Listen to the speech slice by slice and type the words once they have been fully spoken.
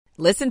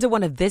Listen to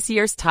one of this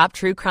year's top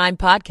true crime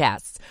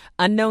podcasts.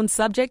 Unknown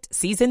Subject,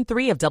 Season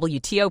 3 of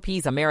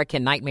WTOP's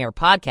American Nightmare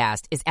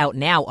podcast is out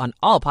now on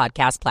all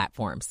podcast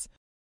platforms.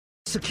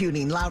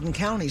 Prosecuting Loudoun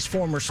County's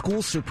former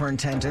school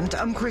superintendent,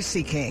 I'm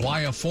Chrissy King.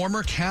 Why a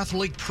former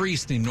Catholic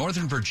priest in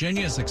Northern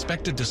Virginia is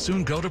expected to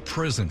soon go to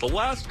prison. The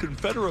last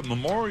Confederate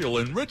memorial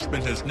in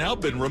Richmond has now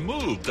been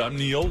removed. I'm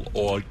Neil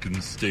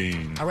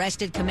Augenstein.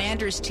 Arrested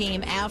Commanders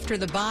team after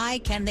the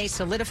bye. Can they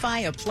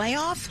solidify a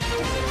playoff?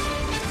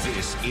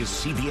 This is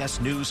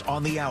CBS News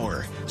on the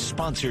Hour,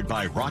 sponsored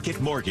by Rocket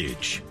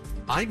Mortgage.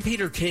 I'm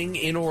Peter King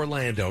in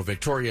Orlando.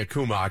 Victoria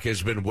Kumok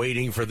has been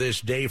waiting for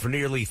this day for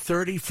nearly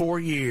 34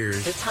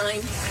 years. The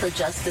time for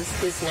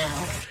justice is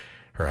now.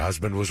 Her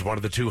husband was one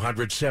of the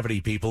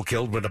 270 people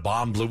killed when a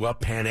bomb blew up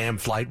Pan Am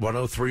Flight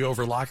 103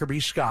 over Lockerbie,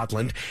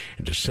 Scotland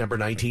in December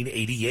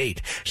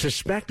 1988.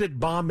 Suspected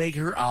bomb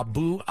maker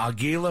Abu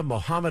Aguila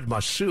Mohammed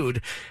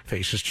Massoud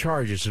faces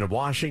charges in a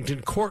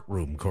Washington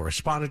courtroom.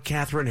 Correspondent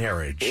Catherine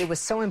Herridge. It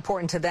was so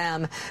important to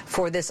them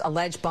for this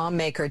alleged bomb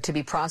maker to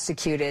be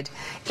prosecuted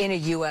in a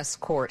U.S.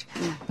 court.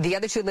 The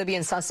other two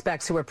Libyan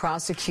suspects who were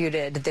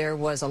prosecuted, there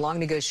was a long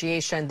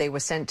negotiation. They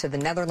were sent to the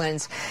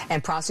Netherlands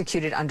and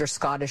prosecuted under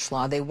Scottish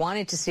law. They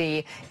wanted to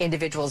see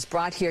individuals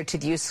brought here to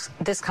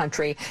this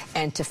country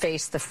and to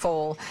face the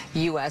full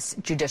U.S.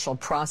 judicial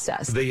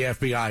process. The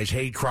FBI's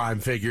hate crime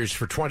figures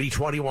for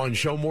 2021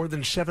 show more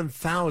than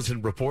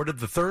 7,000 reported,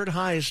 the third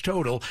highest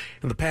total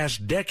in the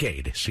past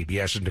decade.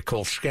 CBS's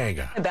Nicole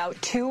Skanga.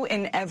 About 2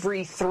 in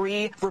every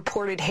 3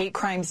 reported hate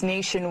crimes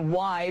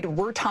nationwide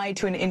were tied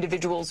to an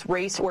individual's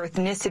race or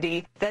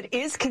ethnicity. That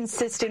is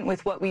consistent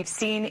with what we've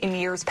seen in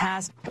years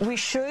past. We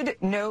should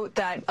note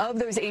that of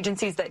those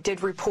agencies that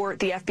did report,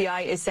 the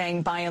FBI is saying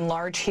by and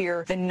large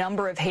here, the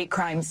number of hate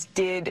crimes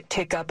did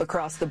tick up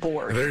across the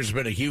board. There's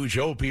been a huge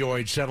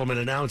opioid settlement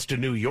announced in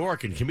New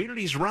York, and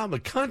communities around the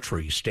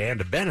country stand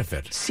to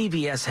benefit.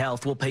 CVS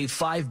Health will pay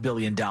 $5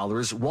 billion,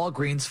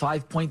 Walgreens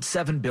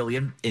 $5.7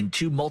 billion in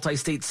 2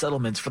 multi-state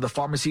settlements for the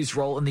pharmacy's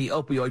role in the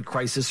opioid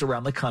crisis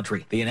around the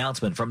country. The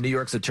announcement from New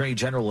York's Attorney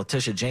General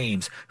Letitia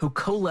James, who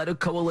co-led a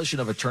coalition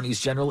of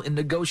attorneys general in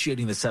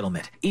negotiating the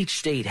settlement. Each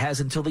state has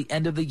until the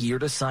end of the year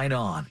to sign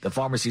on. The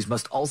pharmacies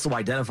must also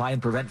identify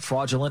and prevent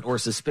fraudulent or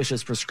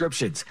suspicious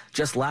prescriptions.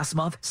 Just last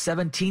month,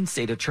 17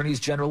 state attorneys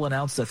general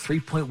announced a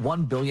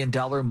 $3.1 billion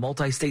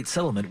multi-state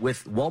settlement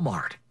with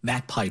Walmart.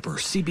 Matt Piper,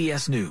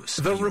 CBS News.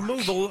 The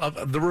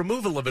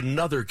removal of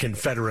another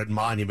Confederate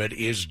monument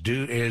is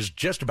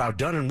just about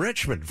done in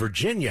Richmond,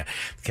 Virginia,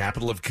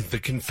 capital of the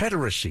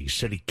Confederacy.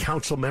 City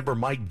Council member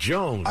Mike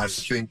Jones. I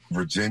think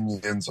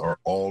Virginians are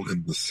all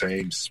in the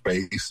same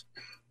space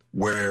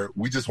where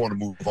we just want to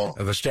move on.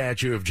 The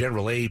statue of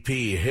General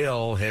A.P.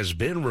 Hill has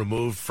been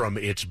removed from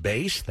its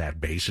base. That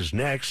base is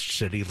next.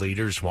 City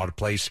leaders want to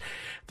place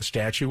the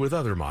statue with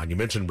other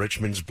monuments in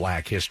Richmond's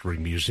Black History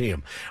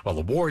Museum. Well,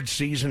 award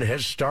season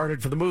has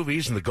started for the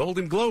movies, and the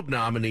Golden Globe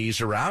nominees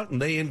are out, and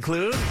they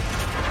include...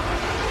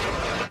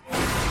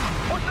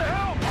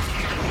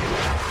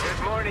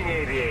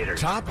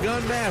 Top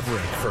Gun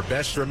Maverick for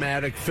Best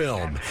Dramatic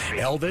Film.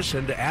 Elvis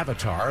and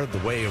Avatar, The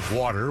Way of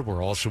Water,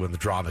 were also in the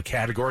drama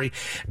category.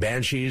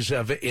 Banshees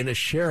of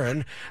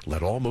Inisherin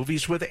led all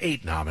movies with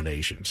 8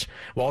 nominations.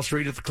 Wall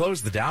Street at the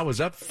close, the Dow was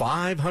up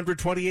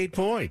 528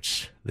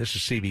 points. This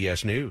is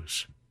CBS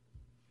News.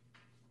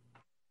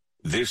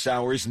 This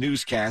hour's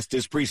newscast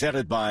is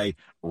presented by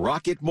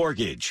Rocket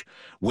Mortgage.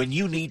 When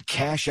you need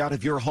cash out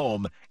of your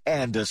home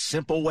and a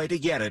simple way to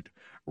get it,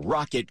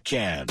 Rocket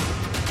can.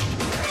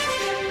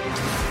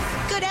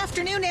 Good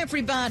afternoon,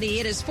 everybody.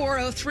 It is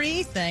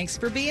 4:03. Thanks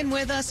for being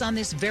with us on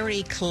this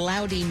very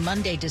cloudy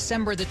Monday,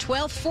 December the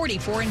 12th,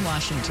 44 in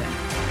Washington.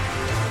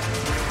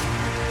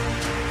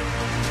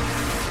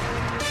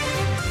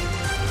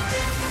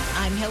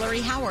 I'm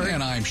Hillary Howard.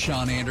 And I'm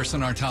Sean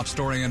Anderson. Our top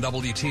story on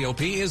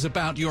WTOP is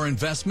about your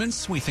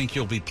investments. We think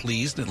you'll be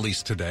pleased, at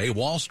least today.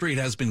 Wall Street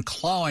has been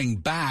clawing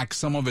back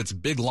some of its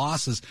big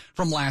losses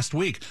from last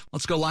week.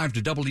 Let's go live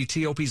to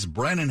WTOP's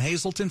Brennan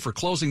Hazelton for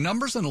closing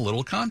numbers and a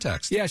little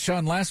context. Yeah,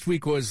 Sean, last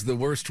week was the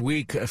worst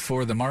week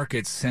for the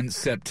markets since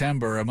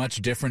September. A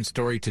much different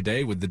story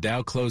today with the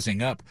Dow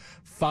closing up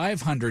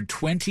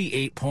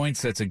 528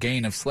 points. That's a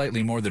gain of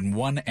slightly more than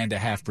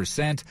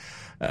 1.5%.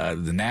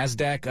 The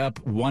NASDAQ up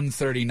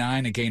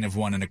 139, a gain of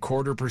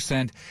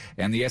 1.25%,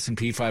 and the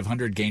S&P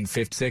 500 gained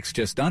 56,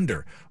 just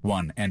under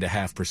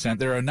 1.5%.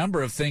 There are a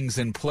number of things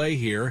in play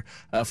here.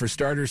 For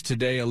starters,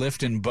 today, a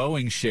lift in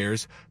Boeing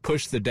shares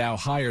pushed the Dow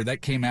higher.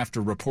 That came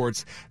after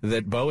reports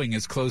that Boeing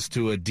is close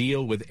to a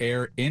deal with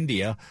Air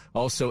India.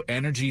 Also,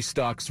 energy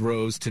stocks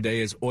rose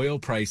today as oil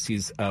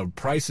prices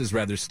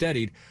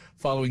steadied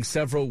following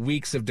several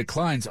weeks of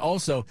declines.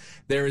 Also,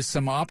 there is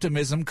some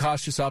optimism,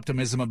 cautious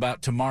optimism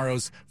about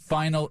tomorrow's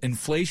final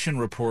inflation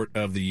report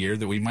of the year,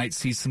 that we might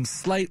see some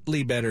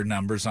slightly better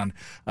numbers on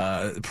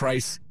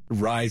price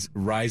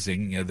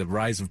rising, the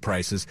rise of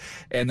prices.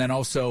 And then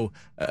also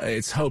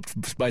it's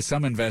hoped by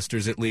some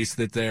investors, at least,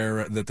 that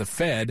the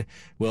Fed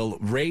will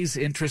raise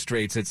interest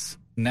rates. It's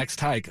next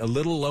hike a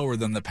little lower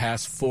than the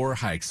past 4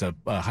 hikes, a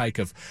hike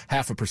of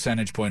 0.5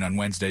 percentage point on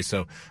Wednesday.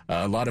 So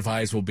a lot of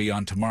eyes will be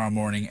on tomorrow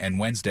morning and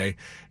Wednesday,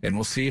 and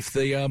we'll see if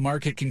the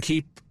market can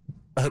keep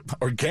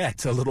or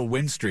get a little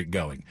win streak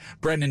going.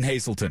 Brendan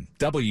Hazelton,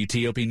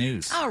 WTOP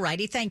News. All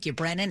righty. Thank you,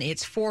 Brennan.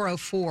 It's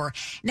 4:04.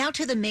 Now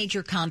to the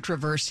major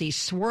controversy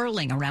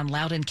swirling around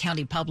Loudoun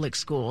County Public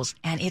Schools,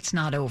 and it's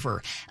not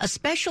over. A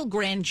special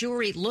grand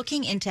jury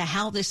looking into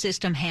how the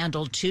system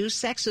handled 2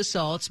 sex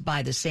assaults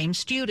by the same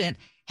student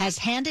has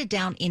handed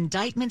down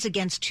indictments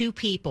against 2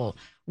 people.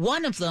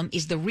 One of them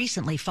is the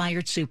recently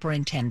fired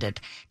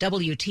superintendent.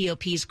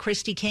 WTOP's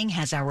Christy King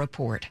has our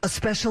report. A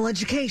special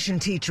education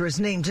teacher is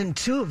named in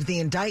 2 of the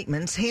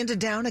indictments handed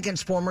down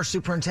against former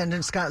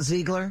Superintendent Scott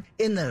Ziegler.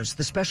 In those,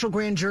 the special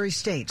grand jury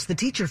states the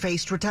teacher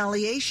faced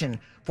retaliation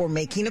for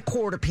making a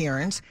court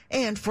appearance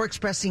and for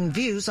expressing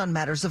views on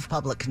matters of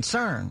public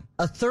concern.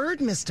 A 3rd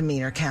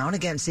misdemeanor count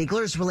against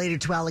Ziegler is related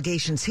to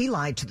allegations he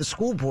lied to the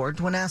school board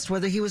when asked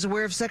whether he was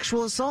aware of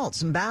sexual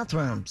assaults in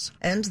bathrooms.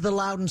 And the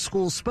Loudoun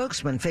school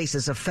spokesman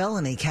faces a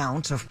felony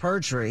count of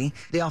perjury.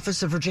 The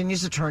Office of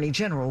Virginia's Attorney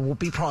General will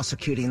be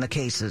prosecuting the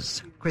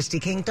cases.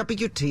 Christy King,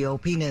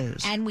 WTOP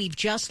News. And we've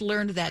just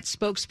learned that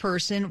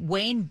spokesperson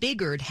Wayne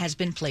Biggard has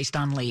been placed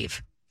on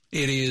leave.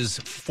 It is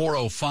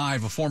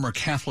 4:05. A former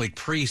Catholic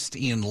priest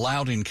in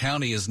Loudoun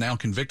County is now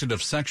convicted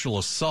of sexual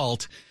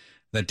assault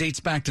that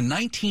dates back to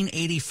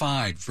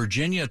 1985.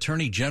 Virginia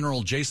Attorney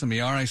General Jason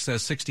Miyares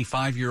says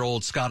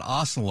 65-year-old Scott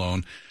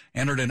Osselone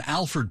entered an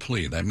Alford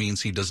plea. That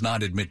means he does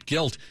not admit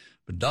guilt,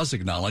 but does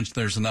acknowledge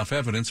there's enough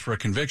evidence for a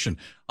conviction.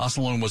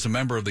 Osselone was a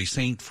member of the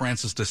St.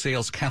 Francis de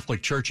Sales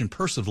Catholic Church in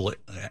Purcellville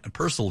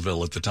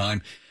at the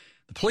time.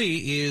 The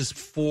plea is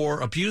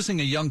for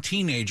abusing a young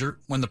teenager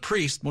when the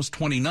priest was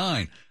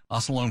 29.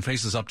 Osselone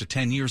faces up to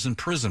 10 years in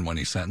prison when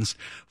he's sentenced.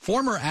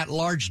 Former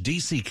at-large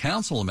D.C.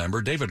 council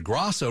member David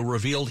Grosso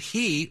revealed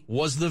he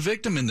was the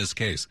victim in this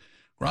case.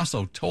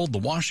 Grosso told the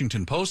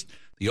Washington Post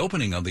the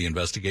opening of the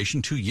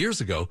investigation 2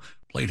 years ago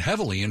played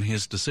heavily in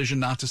his decision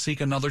not to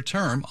seek another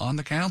term on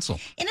the council.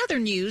 In other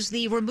news,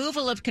 the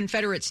removal of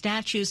Confederate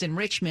statues in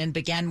Richmond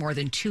began more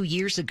than 2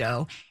 years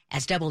ago.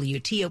 As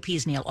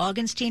WTOP's Neil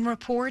Augenstein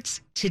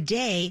reports,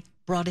 today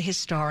brought a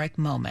historic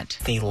moment.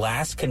 The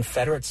last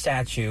Confederate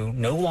statue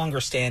no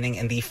longer standing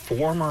in the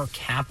former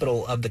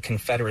capital of the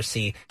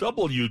Confederacy.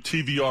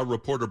 WTVR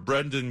reporter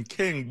Brendan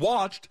King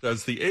watched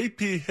as the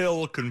A.P.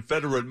 Hill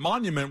Confederate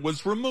Monument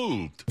was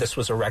removed. This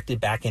was erected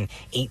back in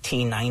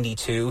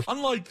 1892.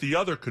 Unlike the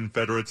other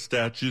Confederate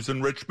statues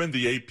in Richmond,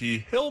 the A.P.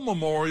 Hill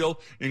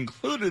Memorial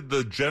included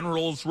the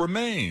general's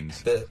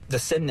remains. The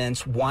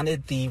descendants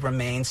wanted the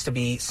remains to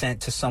be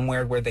sent to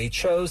somewhere where they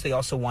chose. They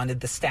also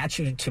wanted the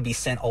statue to be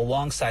sent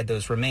alongside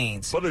those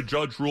remains. But a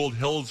judge ruled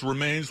Hill's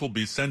remains will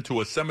be sent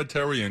to a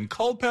cemetery in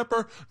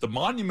Culpeper. The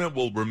monument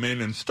will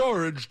remain in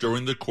storage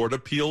during the court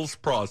appeals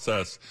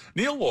process.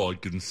 Neil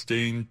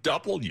Augenstein,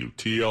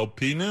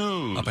 WTOP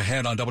News. Up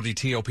ahead on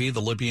WTOP,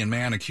 the Libyan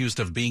man accused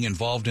of being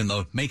involved in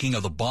the making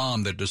of the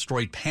bomb that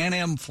destroyed Pan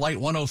Am Flight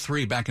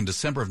 103 back in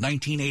December of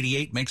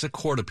 1988 makes a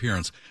court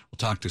appearance. We'll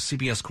talk to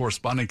CBS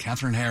correspondent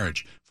Catherine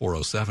Harridge,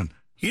 4:07.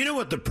 You know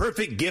what the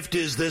perfect gift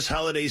is this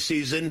holiday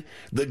season?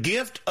 The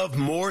gift of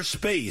more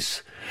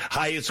space.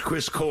 Hi, it's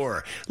Chris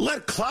Core.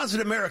 Let Closet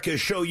America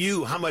show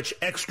you how much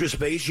extra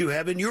space you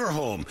have in your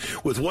home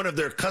with one of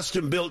their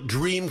custom-built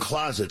dream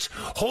closets,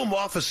 home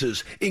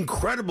offices,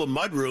 incredible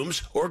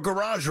mudrooms, or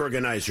garage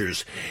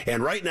organizers.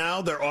 And right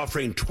now, they're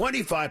offering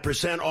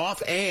 25%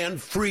 off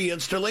and free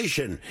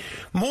installation.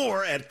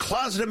 More at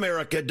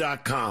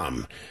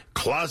ClosetAmerica.com.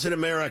 Closet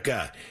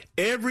America.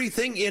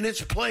 Everything in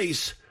its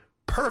place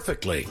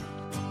perfectly.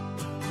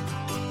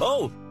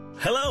 Oh,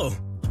 hello.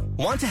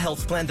 Want a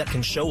health plan that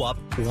can show up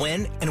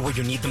when and where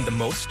you need them the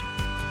most?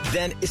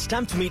 Then it's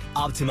time to meet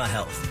Optima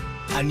Health,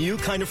 a new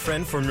kind of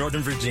friend for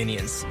Northern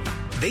Virginians.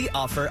 They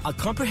offer a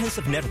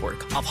comprehensive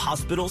network of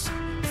hospitals,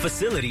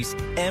 facilities,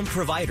 and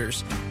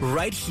providers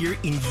right here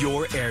in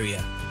your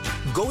area.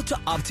 Go to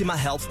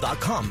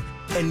OptimaHealth.com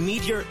and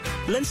meet your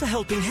lends a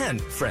helping hand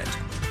friend.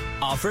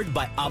 Offered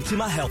by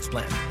Optima Health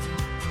Plan.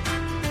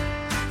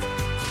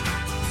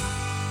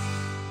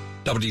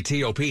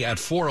 WTOP at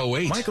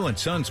 4:08. Michael and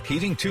Son's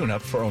heating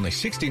tune-up for only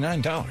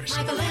 $69.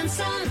 Michael and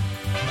Son.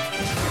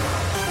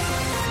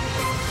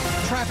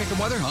 Traffic and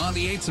weather on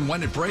the 8s and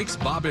when it breaks.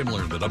 Bob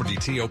Imler, the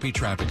WTOP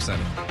Traffic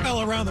Center.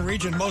 Well, around the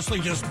region,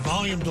 mostly just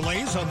volume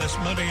delays on this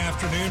Monday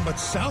afternoon, but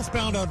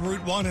southbound on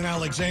Route 1 in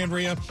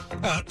Alexandria,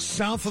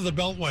 south of the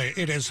Beltway,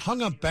 it is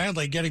hung up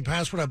badly getting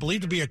past what I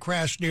believe to be a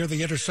crash near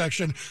the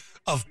intersection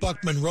of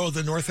Buckman Road,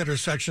 the north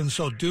intersection,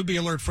 so do be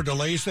alert for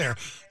delays there.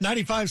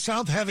 95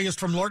 south, heaviest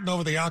from Lorton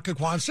over the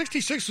Occoquan.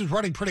 66 is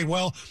running pretty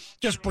well,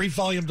 just brief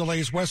volume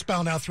delays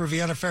westbound out through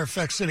Vienna,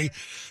 Fairfax City,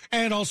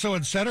 and also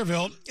in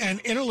Centerville. And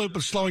Interloop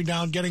is slowing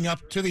down, getting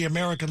up to the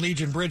American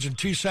Legion Bridge in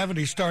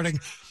 270 starting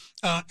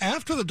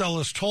after the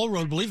Dulles Toll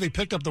Road. I believe they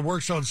picked up the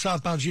work zone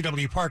southbound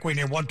GW Parkway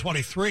near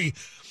 123.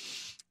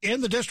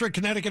 In the district,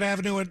 Connecticut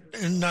Avenue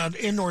in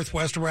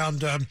Northwest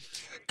around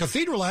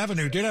Cathedral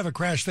Avenue did have a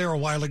crash there a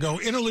while ago.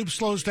 Inner loop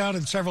slows down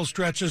in several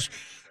stretches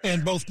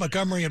in both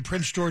Montgomery and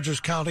Prince George's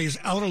counties.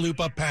 Outer loop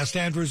up past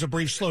Andrews, a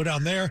brief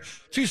slowdown there.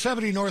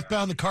 270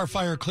 northbound, the car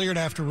fire cleared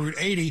after Route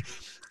 80.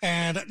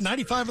 And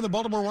 95 on the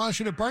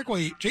Baltimore-Washington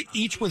Parkway,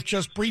 each with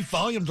just brief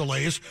volume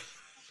delays.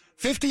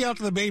 50 out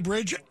to the Bay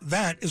Bridge,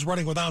 that is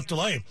running without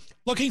delay.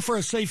 Looking for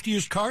a safe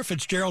used car?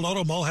 Fitzgerald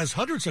Auto Mall has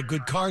hundreds of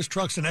good cars,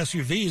 trucks, and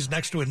SUVs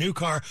next to a new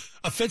car.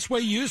 A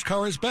Fitzway used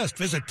car is best.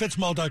 Visit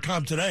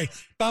fitzmall.com today.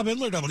 Bob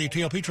Inler,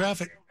 WTOP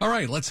Traffic. All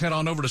right, let's head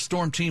on over to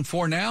Storm Team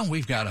 4 now.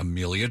 We've got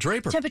Amelia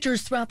Draper.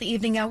 Temperatures throughout the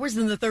evening hours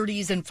in the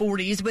 30s and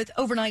 40s with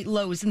overnight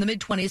lows in the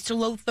mid-20s to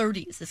low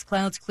 30s as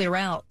clouds clear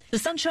out. The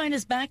sunshine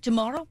is back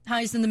tomorrow,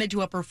 highs in the mid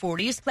to upper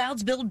 40s.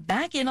 Clouds build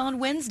back in on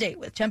Wednesday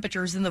with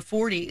temperatures in the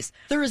 40s.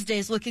 Thursday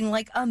is looking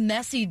like a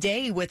messy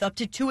day with up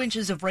to 2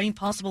 inches of rain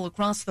possible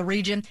across the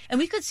region. And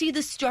we could see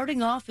this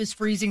starting off as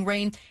freezing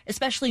rain,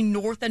 especially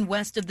north and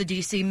west of the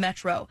D.C.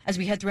 metro. As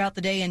we head throughout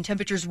the day and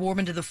temperatures warm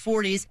into the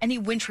 40s, any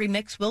wintry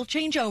mix will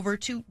change over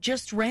to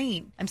just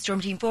rain. I'm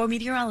Storm Team 4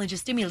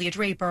 meteorologist Amelia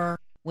Draper.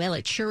 Well,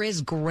 it sure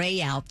is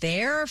gray out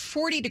there.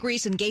 40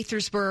 degrees in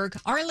Gaithersburg,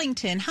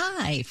 Arlington,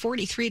 high,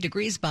 43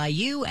 degrees by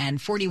you,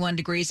 and 41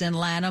 degrees in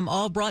Lanham,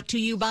 all brought to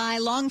you by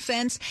Long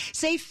Fence.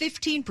 Save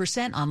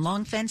 15% on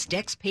Long Fence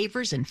decks,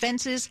 pavers, and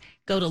fences.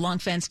 Go to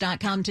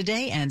longfence.com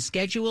today and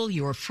schedule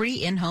your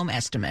free in-home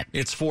estimate.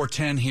 It's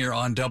 4:10 here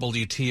on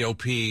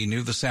WTOP.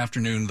 New this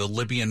afternoon, the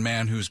Libyan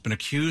man who's been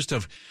accused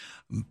of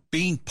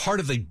being part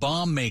of the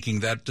bomb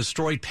making that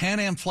destroyed Pan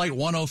Am Flight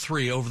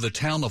 103 over the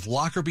town of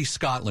Lockerbie,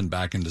 Scotland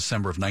back in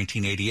December of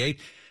 1988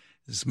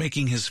 is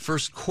making his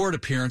first court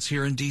appearance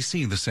here in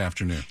D.C. this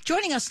afternoon.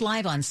 Joining us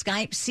live on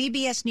Skype,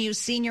 CBS News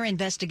senior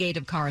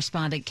investigative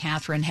correspondent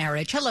Catherine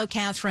Herridge. Hello,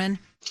 Catherine.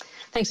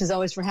 Thanks, as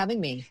always, for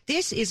having me.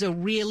 This is a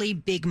really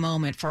big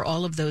moment for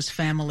all of those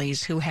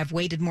families who have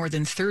waited more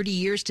than 30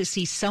 years to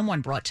see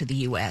someone brought to the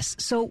U.S.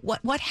 So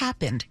what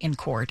happened in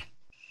court?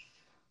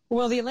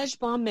 Well, the alleged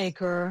bomb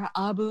maker,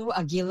 Abu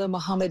Aguila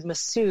Mohammed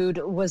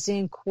Masood, was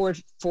in court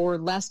for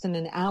less than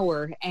an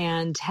hour.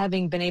 And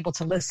having been able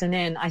to listen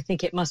in, I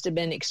think it must have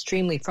been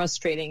extremely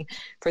frustrating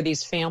for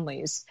these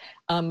families.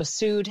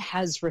 Masood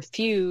has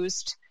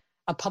refused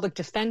a public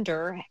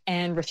defender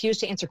and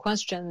refused to answer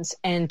questions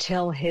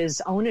until his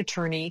own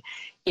attorney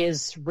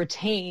is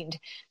retained.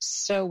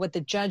 So what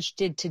the judge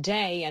did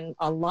today, and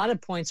a lot of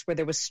points where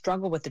there was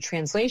struggle with the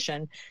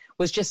translation,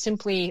 was just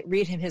simply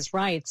read him his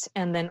rights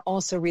and then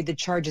also read the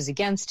charges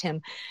against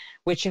him,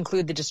 which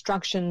include the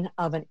destruction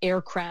of an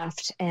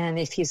aircraft. And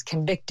if he's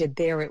convicted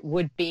there, it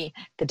would be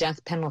the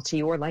death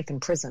penalty or life in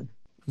prison.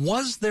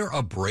 Was there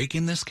a break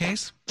in this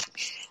case?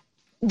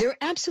 There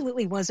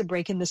absolutely was a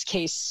break in this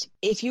case.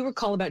 If you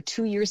recall, about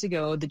 2 years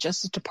ago, the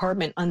Justice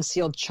Department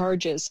unsealed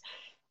charges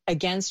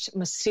against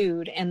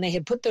Masood, and they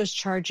had put those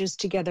charges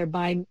together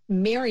by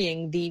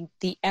marrying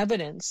the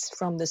evidence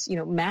from this,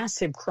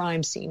 massive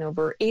crime scene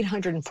over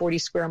 840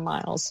 square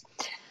miles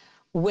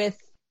with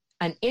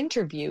an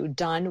interview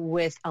done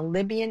with a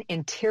Libyan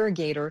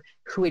interrogator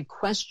who had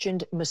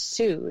questioned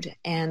Masood.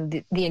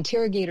 And the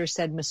interrogator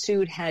said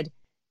Masood had,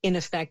 in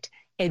effect,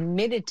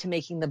 admitted to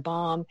making the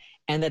bomb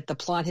and that the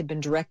plot had been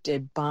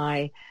directed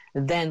by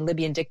then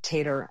Libyan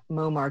dictator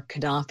Muammar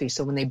Gaddafi.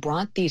 So when they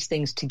brought these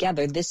things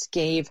together, this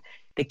gave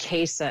the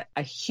case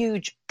a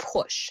huge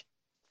push.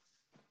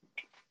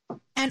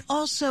 And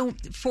also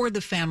for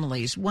the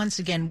families, once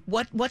again,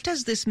 what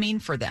does this mean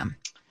for them?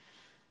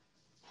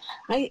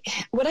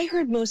 What I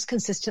heard most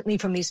consistently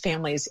from these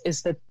families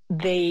is that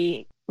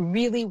they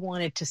really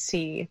wanted to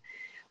see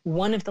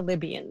one of the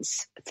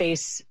Libyans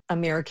face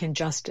American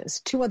justice.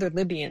 2 other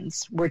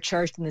Libyans were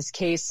charged in this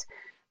case.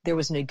 There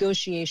was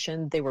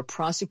negotiation. They were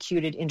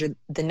prosecuted into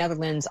the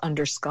Netherlands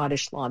under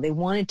Scottish law. They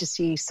wanted to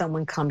see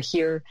someone come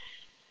here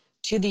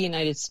to the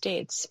United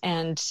States.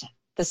 And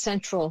the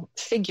central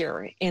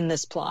figure in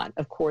this plot,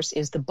 of course,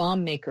 is the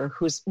bomb maker,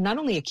 who's not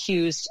only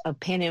accused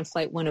of Pan Am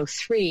Flight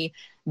 103,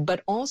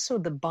 but also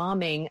the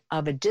bombing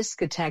of a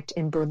discotheque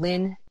in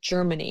Berlin,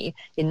 Germany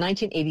in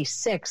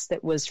 1986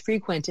 that was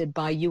frequented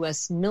by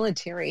U.S.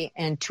 military,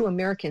 and 2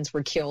 Americans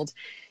were killed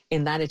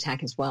in that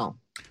attack as well.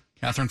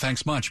 Catherine,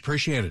 thanks much.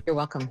 Appreciate it. You're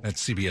welcome.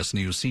 That's CBS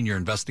News senior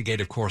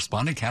investigative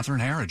correspondent Catherine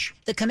Herridge.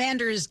 The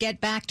Commanders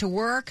get back to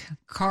work.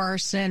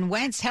 Carson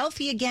Wentz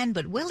healthy again,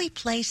 but will he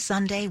play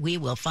Sunday? We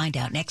will find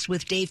out next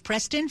with Dave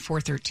Preston,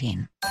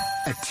 413.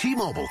 At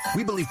T-Mobile,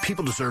 we believe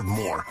people deserve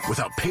more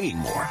without paying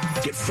more.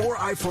 Get 4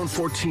 iPhone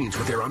 14s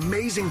with their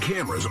amazing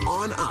cameras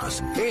on us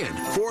and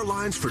 4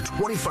 lines for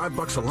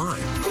 $25 a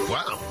line.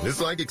 Wow,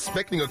 it's like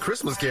expecting a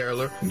Christmas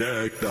caroler.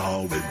 Deck the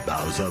hall with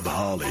boughs of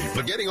holly.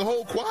 But getting a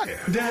whole choir.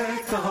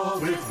 Deck the hall all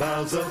with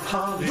boughs of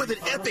holly. With an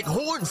epic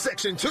horn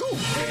section, too.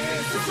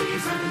 It's the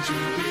season to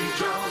be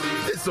jolly.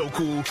 It's so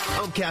cool.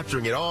 I'm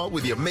capturing it all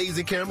with the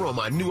amazing camera on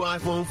my new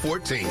iPhone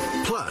 14.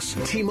 Plus,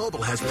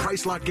 T-Mobile has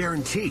Price Lock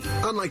Guarantee.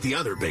 Unlike the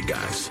other big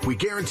guys, we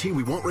guarantee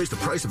we won't raise the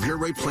price of your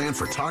rate plan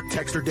for talk,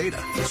 text, or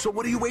data. So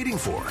what are you waiting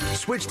for?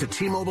 Switch to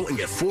T-Mobile and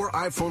get 4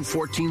 iPhone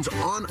 14s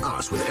on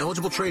us with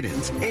eligible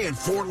trade-ins and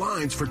 4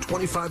 lines for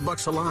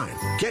 $25 a line.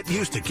 Get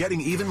used to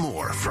getting even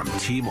more from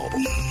T-Mobile.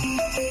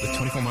 With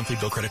 24 monthly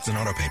bill credits and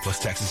auto pay plus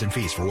taxes and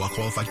fees for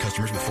well-qualified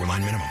customers with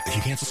 4-line minimum. If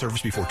you cancel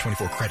service before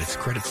 24 credits,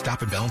 credit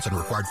stop and balance and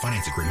required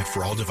finance agreement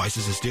for all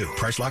devices is due.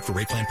 Price lock for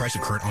rate plan price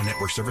of current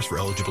on-network service for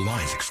eligible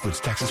lines. Excludes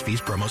taxes,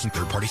 fees, promos, and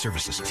third-party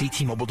services. See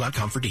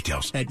T-Mobile.com for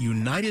details. At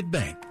United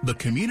Bank, the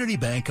community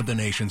bank of the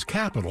nation's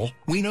capital,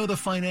 we know the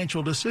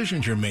financial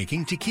decisions you're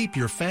making to keep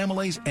your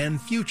families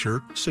and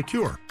future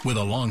secure. With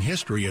a long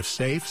history of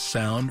safe,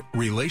 sound,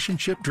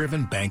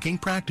 relationship-driven banking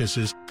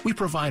practices, we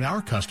provide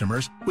our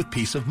customers with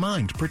peace of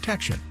mind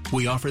protection.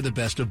 We offer the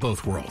best of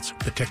both worlds,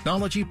 the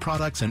technology,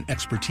 products, and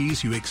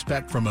expertise you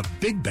expect from a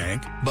big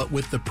bank, but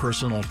with the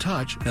personal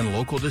touch and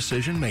local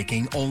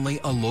decision-making only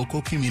a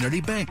local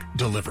community bank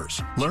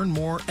delivers. Learn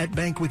more at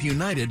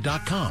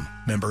bankwithunited.com.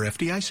 Member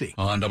FDIC.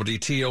 On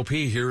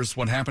WTOP, here's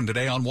what happened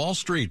today on Wall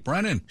Street.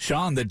 Brennan.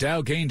 Sean, the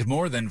Dow gained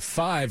more than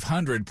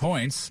 500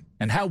 points.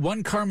 And how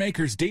one car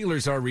maker's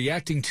dealers are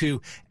reacting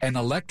to an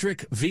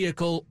electric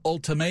vehicle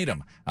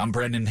ultimatum. I'm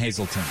Brendan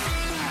Hazelton.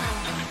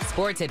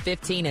 Sports at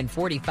 15 and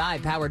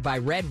 45, powered by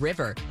Red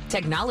River.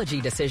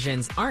 Technology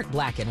decisions aren't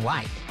black and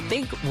white.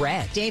 Think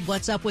red. Dave,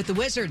 what's up with the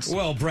Wizards?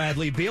 Well,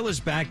 Bradley Beal is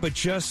back, but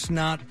just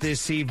not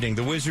this evening.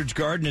 The Wizards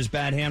guard and his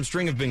bad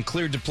hamstring have been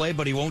cleared to play,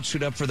 but he won't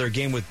suit up for their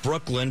game with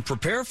Brooklyn.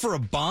 Prepare for a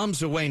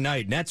bombs-away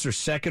night. Nets are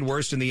second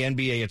worst in the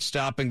NBA at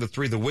stopping the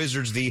three. The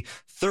Wizards, the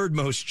third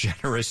most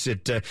generous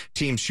at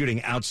teams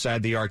shooting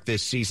outside the arc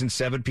this season.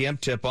 7 p.m.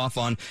 tip-off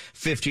on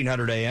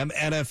 1500 a.m.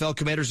 NFL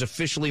Commanders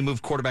officially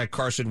moved quarterback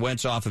Carson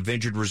Wentz off of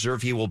injured reserve.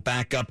 He will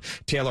back up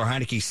Taylor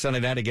Heinicke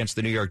Sunday night against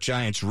the New York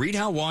Giants. Read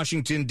how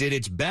Washington did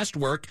its best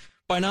work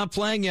by not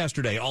playing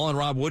yesterday. All in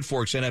Rob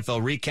Woodfork's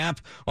NFL recap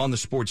on the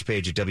sports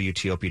page at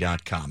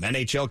WTOP.com.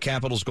 NHL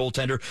Capitals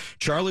goaltender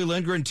Charlie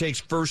Lindgren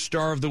takes first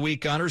star of the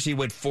week honors. He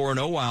went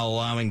 4-0 while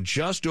allowing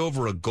just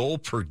over a goal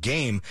per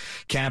game.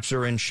 Caps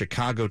are in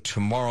Chicago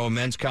tomorrow.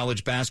 Men's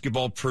college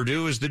basketball,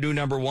 Purdue is the new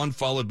number 1,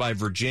 followed by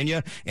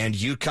Virginia and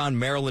UConn.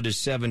 Maryland is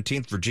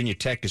 17th. Virginia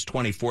Tech is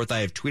 24th. I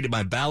have tweeted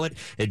my ballot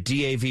at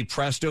DAV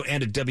Presto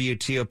and at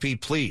WTOP.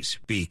 Please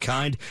be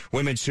kind.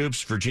 Women's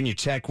hoops, Virginia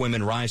Tech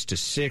women rise to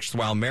 6th,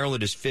 while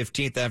Maryland is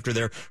 15th after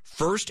their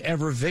first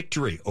ever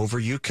victory over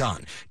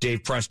UConn.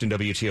 Dave Preston,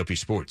 WTOP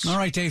Sports. All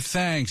right, Dave,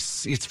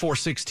 thanks. It's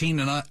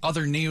 4:16. In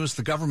other news,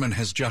 the government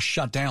has just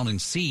shut down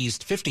and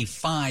seized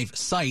 55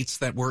 sites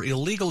that were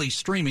illegally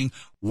streaming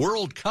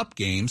World Cup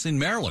games in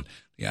Maryland.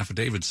 The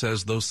affidavit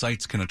says those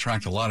sites can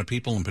attract a lot of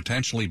people and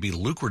potentially be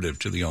lucrative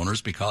to the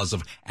owners because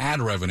of ad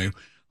revenue.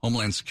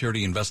 Homeland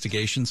Security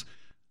Investigations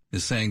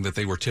is saying that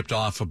they were tipped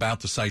off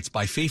about the sites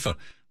by FIFA.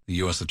 The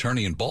U.S.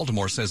 Attorney in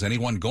Baltimore says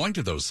anyone going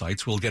to those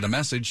sites will get a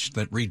message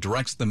that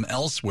redirects them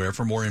elsewhere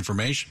for more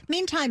information.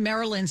 Meantime,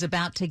 Maryland's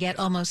about to get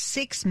almost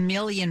 $6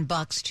 million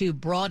to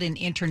broaden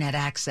Internet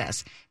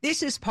access.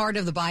 This is part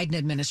of the Biden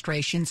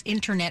administration's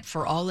Internet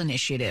for All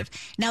initiative.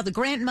 Now, the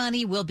grant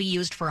money will be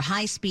used for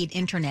high-speed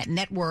Internet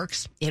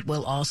networks. It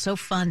will also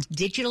fund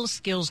digital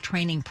skills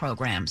training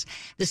programs.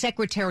 The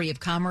Secretary of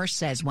Commerce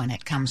says when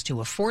it comes to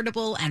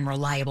affordable and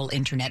reliable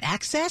Internet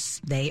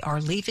access, they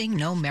are leaving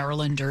no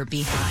Marylander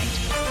behind.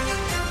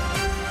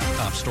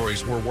 Top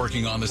stories we're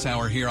working on this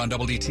hour here on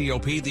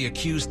WTOP. The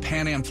accused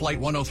Pan Am Flight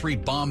 103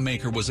 bomb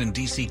maker was in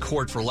D.C.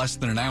 court for less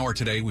than an hour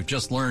today. We've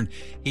just learned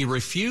he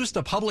refused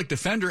a public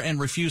defender and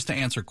refused to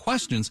answer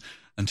questions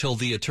until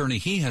the attorney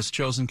he has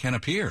chosen can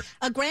appear.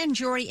 A grand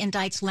jury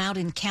indicts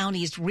Loudoun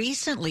County's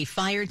recently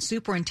fired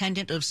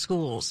superintendent of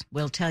schools.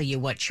 We'll tell you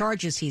what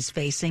charges he's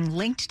facing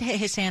linked to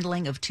his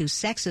handling of 2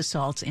 sex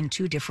assaults in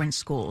 2 different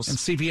schools. And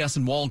CVS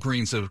and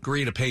Walgreens have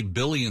agreed to pay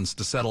billions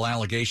to settle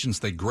allegations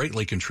they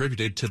greatly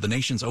contributed to the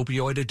nation's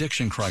opioid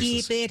addiction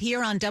crisis. Keep it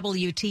here on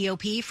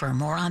WTOP for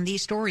more on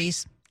these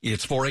stories.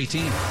 It's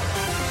 4:18.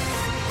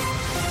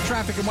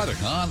 Traffic and weather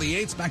on the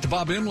 8th. Back to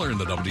Bob Imler in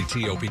the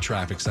WTOP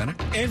Traffic Center.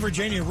 In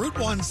Virginia, Route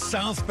 1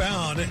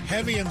 southbound,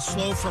 heavy and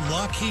slow from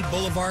Lockheed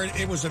Boulevard.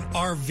 It was an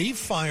RV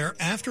fire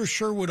after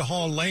Sherwood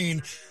Hall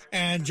Lane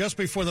and just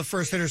before the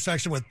first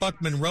intersection with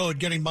Buckman Road,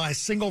 getting by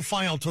single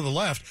file to the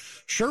left.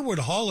 Sherwood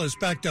Hall is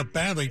backed up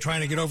badly trying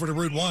to get over to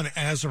Route 1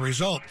 as a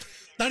result.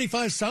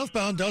 95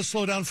 southbound does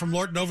slow down from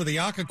Lorton over the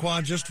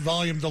Occoquan, just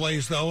volume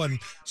delays though, and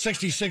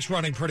 66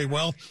 running pretty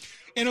well.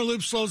 Inner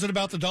loop slows at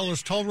about the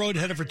Dulles Toll Road,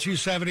 headed for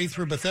 270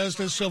 through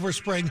Bethesda, Silver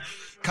Spring,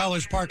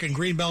 College Park, and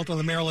Greenbelt on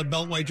the Maryland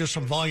Beltway, just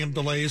some volume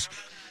delays.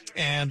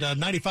 And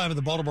 95 of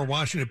the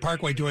Baltimore-Washington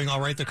Parkway doing all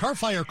right. The car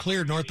fire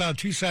cleared northbound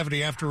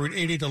 270 after Route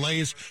 80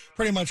 delays,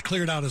 pretty much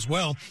cleared out as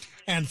well.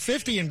 And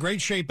 50 in great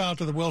shape out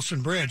to the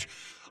Wilson Bridge.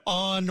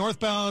 On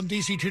northbound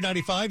DC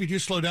 295, you do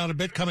slow down a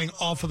bit coming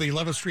off of the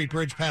 11th Street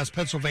Bridge past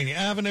Pennsylvania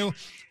Avenue,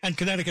 and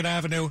Connecticut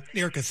Avenue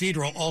near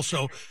Cathedral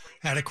also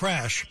had a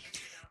crash.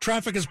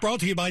 Traffic is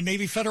brought to you by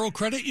Navy Federal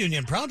Credit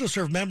Union, proud to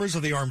serve members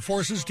of the Armed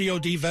Forces,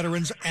 DoD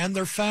veterans, and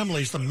their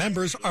families. The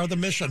members are the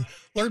mission.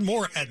 Learn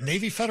more at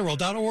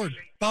NavyFederal.org.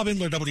 Bob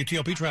Inler,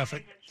 WTOP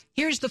Traffic.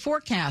 Here's the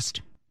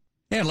forecast.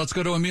 And let's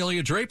go to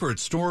Amelia Draper at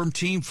Storm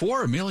Team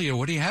 4. Amelia,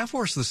 what do you have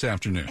for us this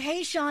afternoon?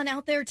 Hey, Sean,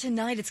 out there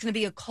tonight, it's going to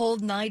be a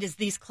cold night as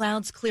these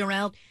clouds clear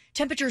out.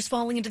 Temperatures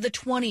falling into the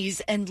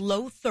 20s and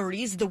low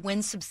 30s, the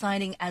wind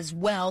subsiding as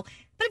well.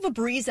 Bit of a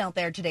breeze out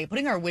there today,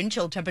 putting our wind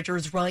chill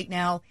temperatures right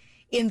now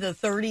in the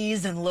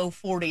 30s and low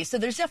 40s. So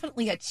there's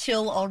definitely a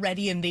chill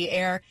already in the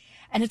air.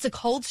 And it's a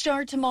cold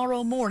start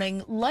tomorrow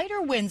morning.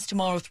 Lighter winds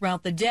tomorrow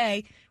throughout the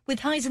day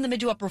with highs in the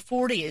mid to upper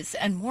 40s.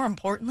 And more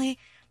importantly,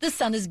 the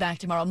sun is back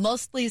tomorrow.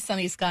 Mostly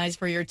sunny skies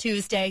for your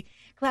Tuesday.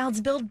 Clouds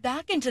build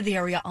back into the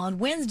area on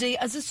Wednesday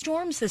as a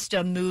storm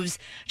system moves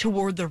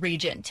toward the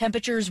region.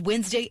 Temperatures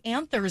Wednesday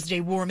and Thursday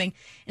warming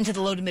into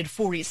the low to mid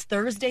 40s.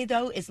 Thursday,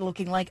 though, is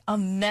looking like a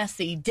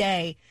messy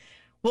day.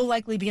 We'll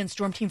likely be in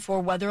Storm Team 4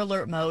 weather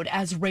alert mode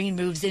as rain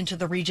moves into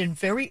the region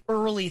very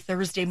early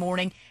Thursday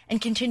morning and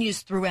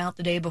continues throughout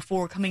the day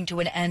before coming to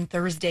an end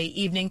Thursday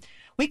evening.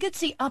 We could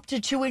see up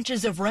to 2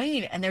 inches of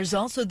rain, and there's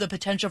also the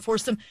potential for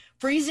some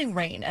freezing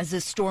rain as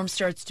this storm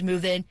starts to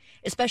move in,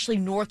 especially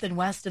north and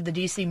west of the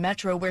D.C.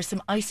 metro, where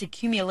some ice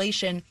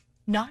accumulation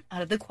not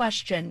out of the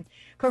question.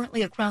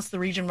 Currently across the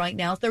region right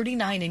now,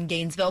 39 in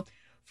Gainesville,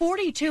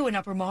 42 in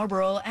Upper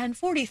Marlboro, and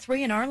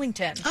 43 in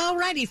Arlington. All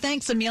righty.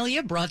 Thanks,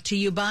 Amelia. Brought to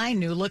you by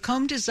New Look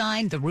Home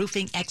Design, the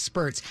roofing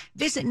experts.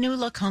 Visit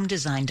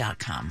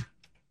newlookhomedesign.com.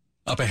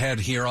 Up ahead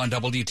here on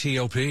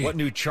WTOP. What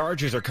new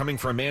charges are coming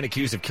for a man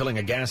accused of killing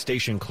a gas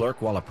station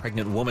clerk while a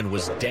pregnant woman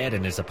was dead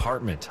in his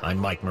apartment? I'm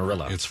Mike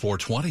Murillo. It's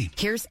 4:20.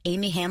 Here's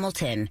Amy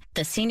Hamilton,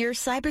 the Senior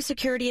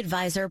Cybersecurity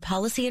Advisor,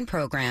 Policy and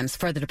Programs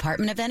for the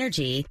Department of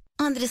Energy,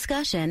 on the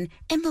discussion,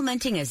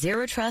 implementing a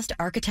zero trust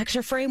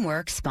architecture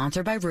framework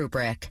sponsored by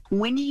Rubrik.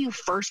 When do you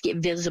first get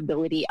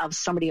visibility of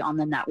somebody on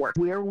the network?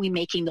 Where are we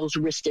making those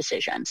risk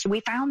decisions? We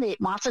found that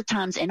lots of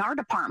times in our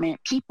department,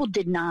 people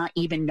did not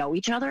even know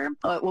each other.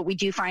 What we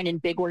do find in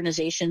big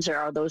organizations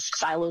are those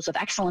silos of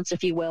excellence,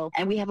 if you will,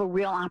 and we have a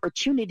real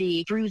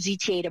opportunity through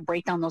ZTA to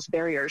break down those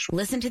barriers.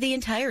 Listen to the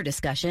entire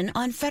discussion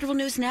on Federal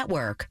News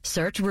Network.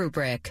 Search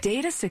Rubrik.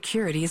 Data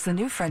security is the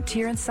new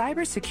frontier in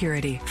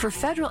cybersecurity. For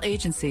federal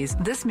agencies,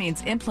 this means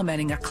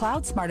implementing a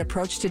cloud-smart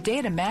approach to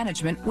data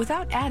management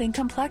without adding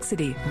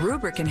complexity.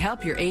 Rubrik can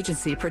help your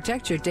agency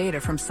protect your data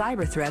from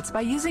cyber threats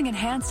by using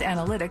enhanced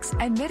analytics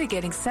and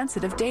mitigating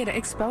sensitive data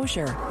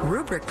exposure.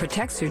 Rubrik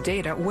protects your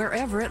data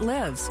wherever it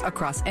lives,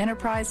 across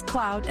enterprise,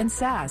 cloud, and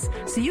SaaS,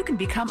 so you can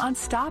become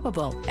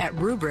unstoppable. At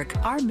Rubrik,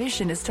 our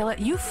mission is to let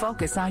you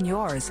focus on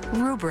yours.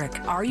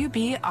 Rubrik,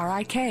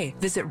 R-U-B-R-I-K.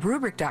 Visit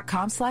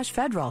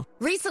Rubrik.com/federal.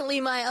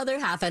 Recently, my other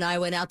half and I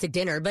went out to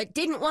dinner, but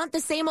didn't want the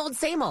same old,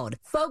 same old.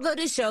 Fogo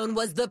de Chão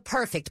was the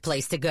perfect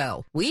place to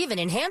go. We even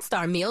enhanced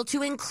our meal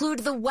to include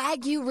the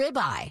Wagyu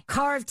ribeye.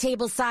 Carved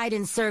tableside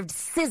and served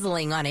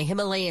sizzling on a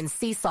Himalayan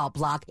sea salt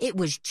block, it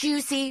was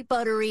juicy,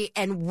 buttery,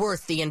 and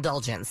worth the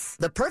indulgence.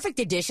 The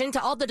perfect addition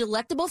to all the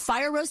delectable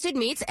fire-roasted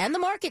meats and the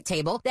market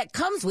table that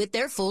comes with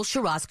their full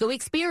churrasco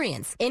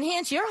experience.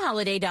 Enhance your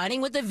holiday dining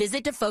with a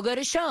visit to Fogo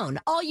de Chão.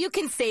 All you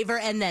can savor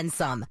and then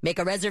some. Make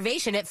a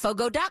reservation at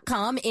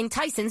Fogo.com in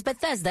Tysons,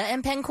 Bethesda,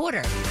 and Penn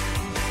Quarter.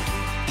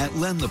 At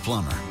Len the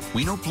Plumber,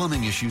 we know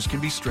plumbing issues can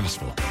be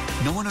stressful.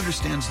 No one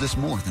understands this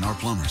more than our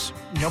plumbers.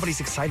 Nobody's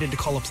excited to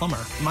call a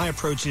plumber. My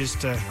approach is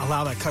to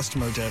allow that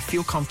customer to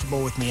feel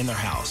comfortable with me in their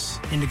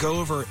house and to go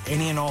over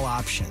any and all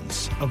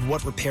options of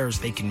what repairs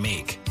they can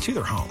make to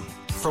their home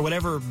for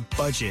whatever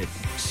budget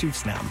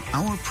suits them.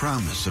 Our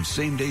promise of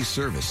same-day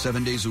service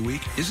 7 days a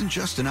week isn't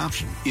just an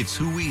option. It's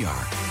who we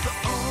are.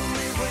 The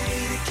only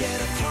way to get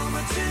a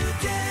plumber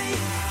today,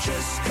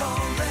 just call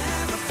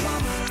Len the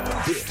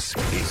Plumber. This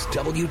is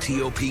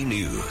WTOP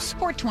News.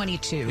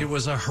 422. It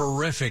was a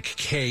horrific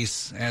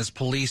case as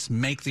police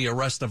make the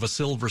arrest of a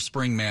Silver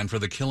Spring man for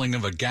the killing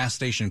of a gas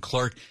station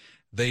clerk.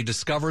 They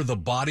discover the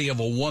body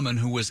of a woman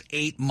who was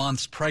 8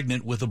 months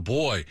pregnant with a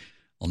boy.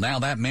 Well, now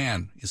that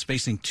man is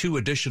facing 2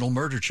 additional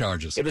murder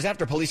charges. It was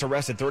after police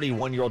arrested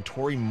 31-year-old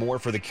Tori Moore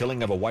for the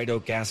killing of a White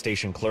Oak gas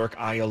station clerk,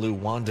 Ayalu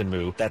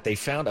Wandanmu, that they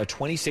found a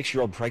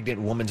 26-year-old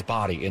pregnant woman's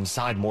body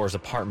inside Moore's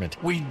apartment.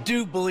 We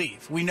do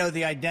believe we know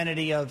the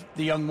identity of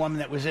the young woman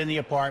that was in the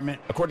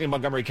apartment. According to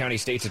Montgomery County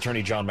State's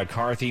Attorney John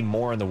McCarthy,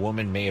 Moore and the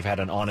woman may have had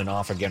an on and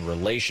off again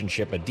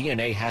relationship, but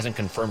DNA hasn't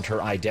confirmed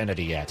her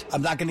identity yet.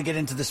 I'm not going to get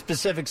into the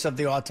specifics of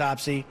the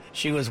autopsy.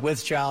 She was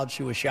with child.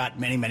 She was shot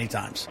many, many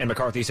times. And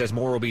McCarthy says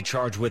Moore will be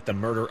charged with the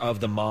murder of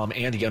the mom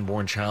and the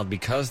unborn child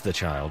because the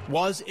child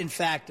was in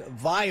fact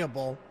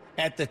viable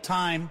at the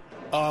time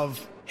of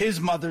his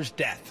mother's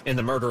death. In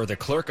the murder of the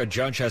clerk, a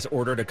judge has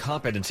ordered a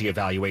competency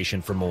evaluation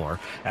for Moore.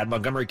 At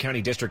Montgomery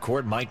County District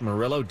Court, Mike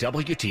Murillo,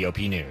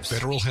 WTOP News.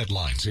 Federal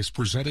Headlines is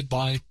presented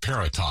by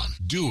Peraton,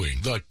 doing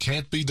the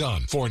can't be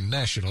done for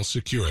national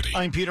security.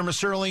 I'm Peter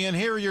Masurli, and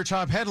here are your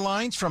top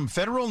headlines from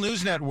Federal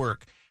News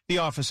Network. The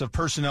Office of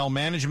Personnel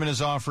Management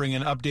is offering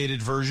an updated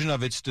version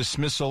of its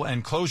dismissal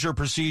and closure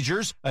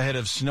procedures ahead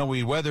of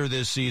snowy weather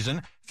this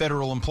season.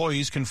 Federal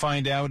employees can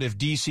find out if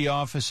D.C.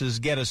 offices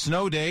get a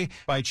snow day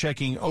by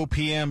checking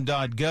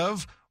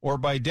opm.gov or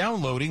by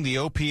downloading the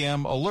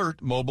OPM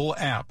Alert mobile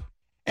app.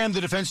 And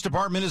the Defense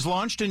Department has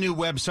launched a new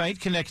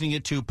website connecting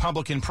it to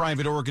public and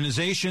private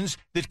organizations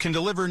that can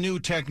deliver new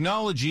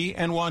technology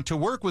and want to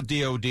work with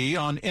DoD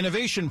on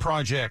innovation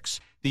projects.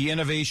 The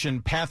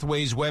Innovation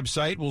Pathways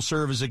website will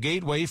serve as a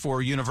gateway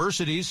for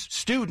universities,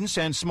 students,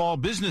 and small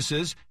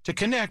businesses to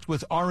connect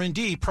with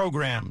R&D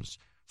programs.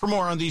 For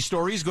more on these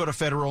stories, go to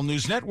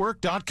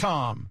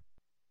federalnewsnetwork.com.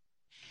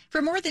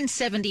 For more than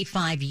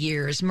 75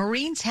 years,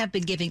 Marines have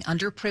been giving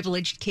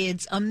underprivileged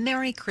kids a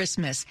Merry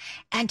Christmas.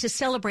 And to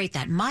celebrate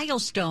that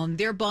milestone,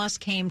 their boss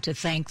came to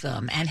thank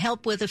them and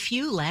help with a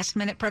few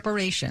last-minute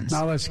preparations.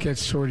 Now let's get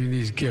sorting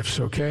these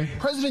gifts, okay?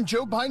 President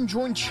Joe Biden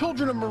joined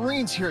children of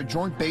Marines here at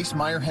Joint Base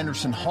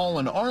Meier-Henderson Hall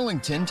in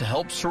Arlington to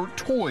help sort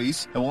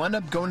toys that will end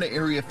up going to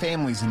area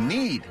families in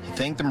need. He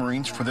thanked the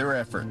Marines for their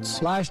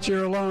efforts. Last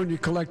year alone, you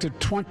collected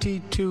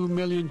 22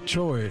 million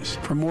toys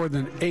for more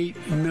than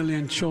 8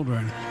 million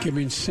children,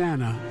 giving Santa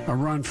a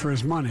run for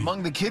his money.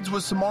 Among the kids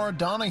was Samara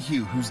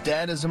Donahue, whose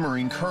dad is a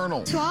Marine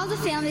colonel. To all the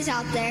families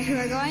out there who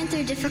are going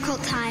through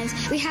difficult times,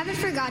 we haven't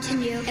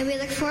forgotten you, and we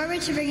look forward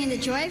to bringing the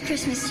joy of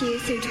Christmas to you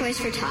through Toys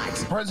for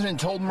Tots. The president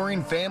told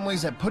Marine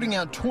families that putting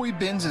out toy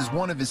bins is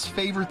one of his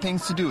favorite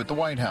things to do at the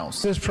White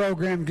House. This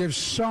program gives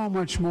so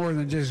much more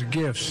than just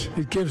gifts.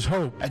 It gives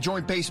hope. At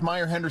Joint Base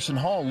Meier-Henderson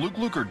Hall, Luke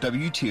Luker,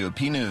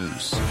 WTOP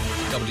News.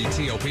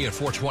 WTOP at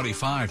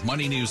 425.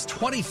 Money News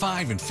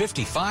 25 and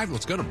 55.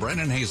 Let's go to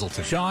Brennan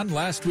Hazelton. Sean,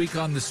 last week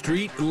on the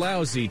street,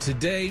 lousy.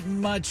 Today,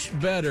 much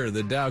better.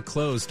 The Dow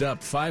closed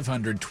up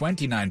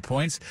 529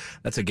 points.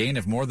 That's a gain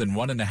of more than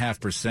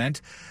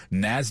 1.5%.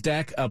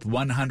 NASDAQ up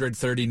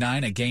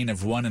 139, a gain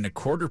of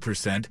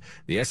 1.25%.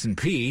 The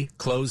S&P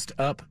closed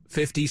up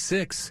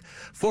 56.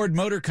 Ford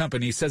Motor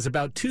Company says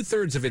about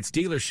 2/3 of its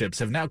dealerships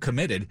have now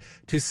committed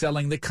to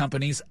selling the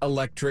company's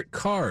electric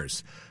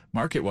cars.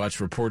 MarketWatch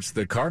reports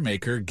the car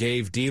maker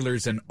gave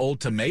dealers an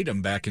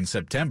ultimatum back in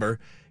September: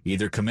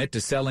 either commit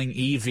to selling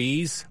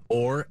EVs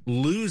or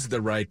lose the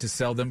right to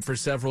sell them for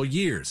several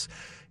years.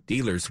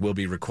 Dealers will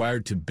be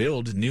required to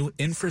build new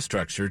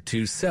infrastructure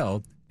to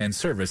sell and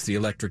service the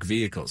electric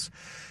vehicles.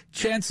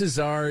 Chances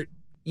are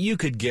you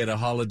could get a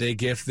holiday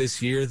gift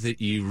this year that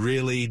you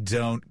really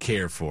don't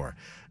care for.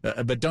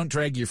 But don't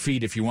drag your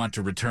feet if you want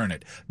to return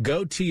it.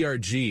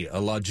 GoTRG, a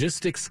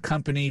logistics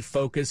company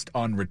focused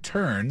on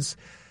returns,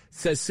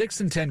 says 6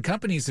 in 10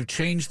 companies have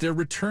changed their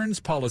returns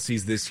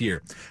policies this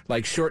year,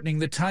 like shortening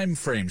the time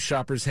frame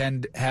shoppers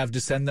have to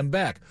send them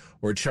back,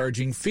 or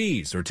charging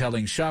fees, or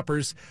telling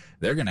shoppers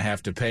they're going to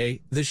have to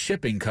pay the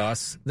shipping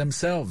costs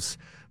themselves.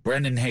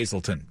 Brennan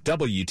Hazelton,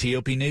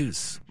 WTOP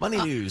News. Money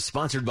News,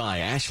 sponsored by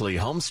Ashley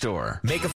Home Store. Make a